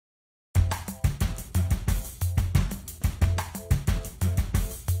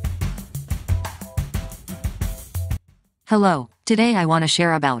Hello, today I want to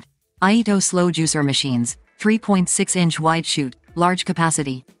share about Aeitto slow juicer machines, 3.6-inch wide chute, large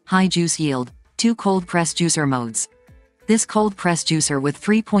capacity, high juice yield, 2 cold press juicer modes. This cold press juicer with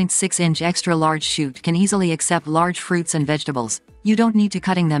 3.6-inch extra large chute can easily accept large fruits and vegetables. You don't need to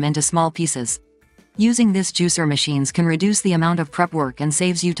cutting them into small pieces. Using this juicer machines can reduce the amount of prep work and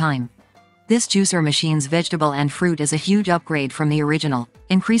saves you time. This juicer machine's vegetable and fruit is a huge upgrade from the original,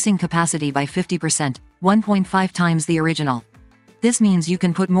 increasing capacity by 50%, 1.5 times the original. This means you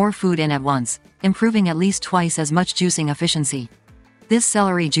can put more food in at once, improving at least twice as much juicing efficiency. This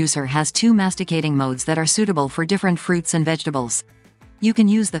celery juicer has 2 masticating modes that are suitable for different fruits and vegetables. You can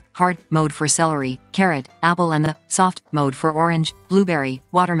use the hard mode for celery, carrot, apple and the soft mode for orange, blueberry,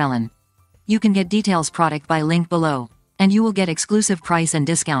 watermelon. You can get details product by link below. And you will get exclusive price and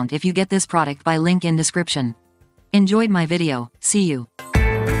discount if you get this product by link in description. Enjoyed my video, see you.